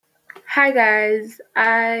Hi guys,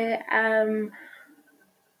 I am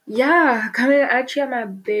coming at you at my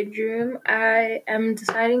bedroom. I am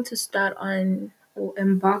deciding to start on or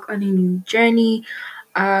embark on a new journey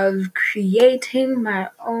of creating my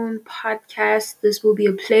own podcast. This will be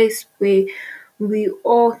a place where we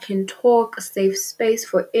all can talk, a safe space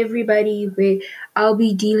for everybody, where I'll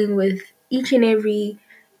be dealing with each and every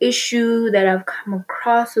issue that I've come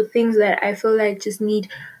across or things that I feel like just need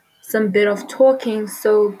some bit of talking.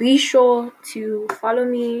 So be sure to follow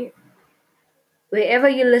me wherever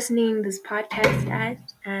you're listening this podcast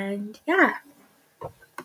at. And yeah.